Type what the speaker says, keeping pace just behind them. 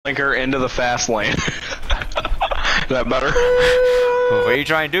Blinker into the fast lane. Is that better? What are you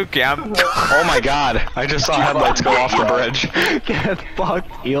trying to do, Cam? Oh my god, I just saw headlights go off the bridge. Get fucked,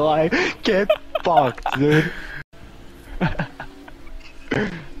 Eli. Get fucked, dude.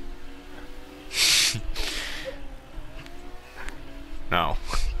 No.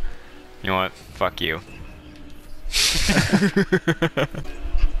 You know what? Fuck you.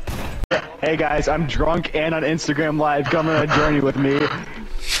 Hey guys, I'm drunk and on Instagram Live. Come on a journey with me.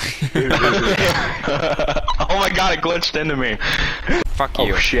 Oh my god, it glitched into me. Fuck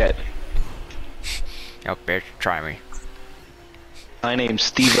you. Oh shit. Oh bitch, try me. My name's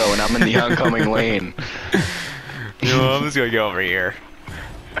Steve-O and I'm in the oncoming lane. No, I'm just gonna go over here.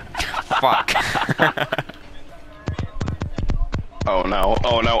 Fuck. Oh no,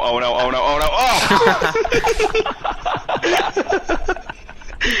 oh no, oh no, oh no, oh no, oh!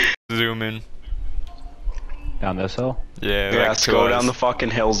 Zoom in. Down this hill? Yeah, Yeah, like let's go down the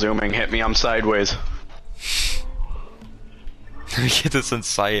fucking hill zooming. Hit me, I'm sideways. Get this in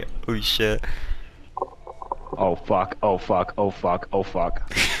sight. Holy shit. Oh fuck, oh fuck, oh fuck, oh fuck.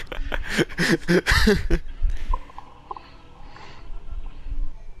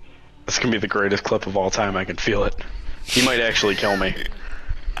 This can be the greatest clip of all time, I can feel it. He might actually kill me.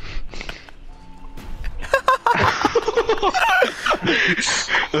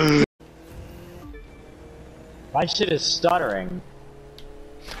 My shit is stuttering.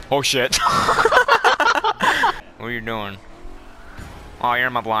 Oh shit. What are you doing? Oh, you're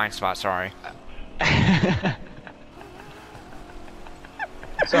in my blind spot, sorry.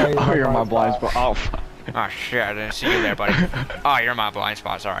 Sorry. Oh, you're in my blind spot. Oh fuck. Oh shit, I didn't see you there, buddy. Oh, you're in my blind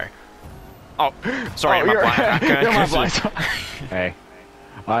spot, sorry. Oh, sorry, Oh, you're my blind you're my blind spot. Hey.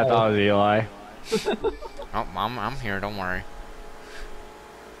 I thought it was Eli. Oh, I'm here, don't worry.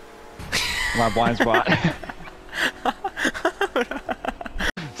 My blind spot.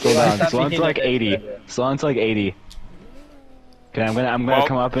 Slow down. Slow down to like 80. Slow down to like 80. Okay, I'm gonna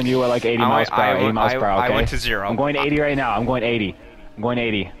come up on you at like 80 miles per hour. 80 miles per hour. Okay. I went to 0. I'm going 80 right now. I'm going 80. I'm going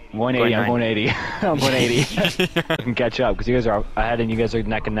 80. I'm going 80. I'm going 80. I'm going 80. I can catch up because you guys are ahead and you guys are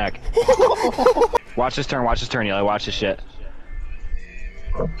neck and neck. Watch this turn. Watch this turn, Eli. Watch this shit.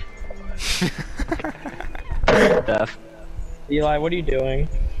 F. Eli, what are you doing?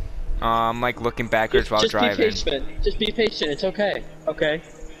 I'm like looking backwards while driving. Just be patient. Just be patient. It's okay. Okay.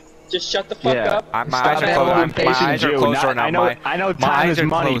 Just shut the fuck up. My eyes are closed. My eyes are closed right now. I know time is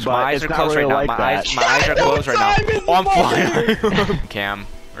money, but it's not really like that. My eyes are closed right now. Oh, I'm flying. Cam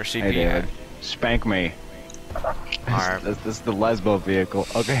or CP. Hey, David, spank me. Alright. This is the lesbo vehicle.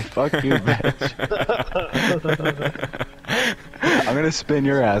 Okay, fuck you, bitch. I'm gonna spin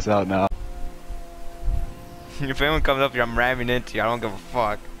your ass out now. If anyone comes up here, I'm ramming into you. I don't give a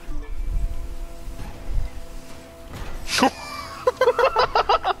fuck.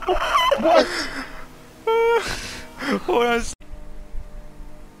 What? Hold on.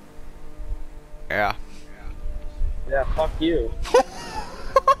 Yeah. Yeah, fuck you.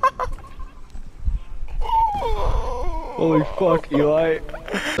 Holy fuck, Eli.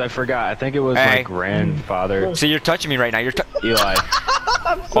 I forgot. I think it was my grandfather. See, you're touching me right now. You're Eli.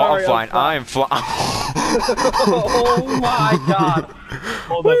 I'm sorry. I'm flying. I'm flying. Oh my god.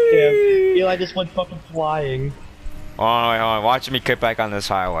 Hold up, Kim. Eli just went fucking flying. Hold on. Watch me get back on this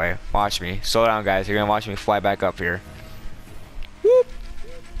highway. Watch me. Slow down, guys. You're gonna watch me fly back up here. Whoop.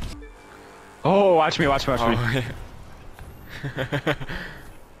 Oh, watch me. Watch me. Watch me.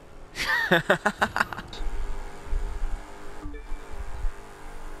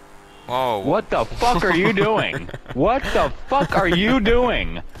 Whoa. What the fuck are you doing? What the fuck are you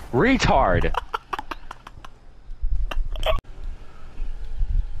doing? Retard.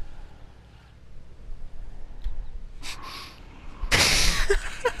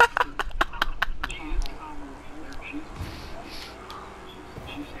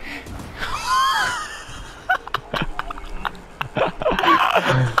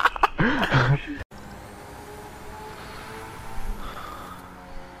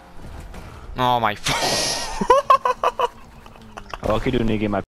 Oh my. Okay, do nigga my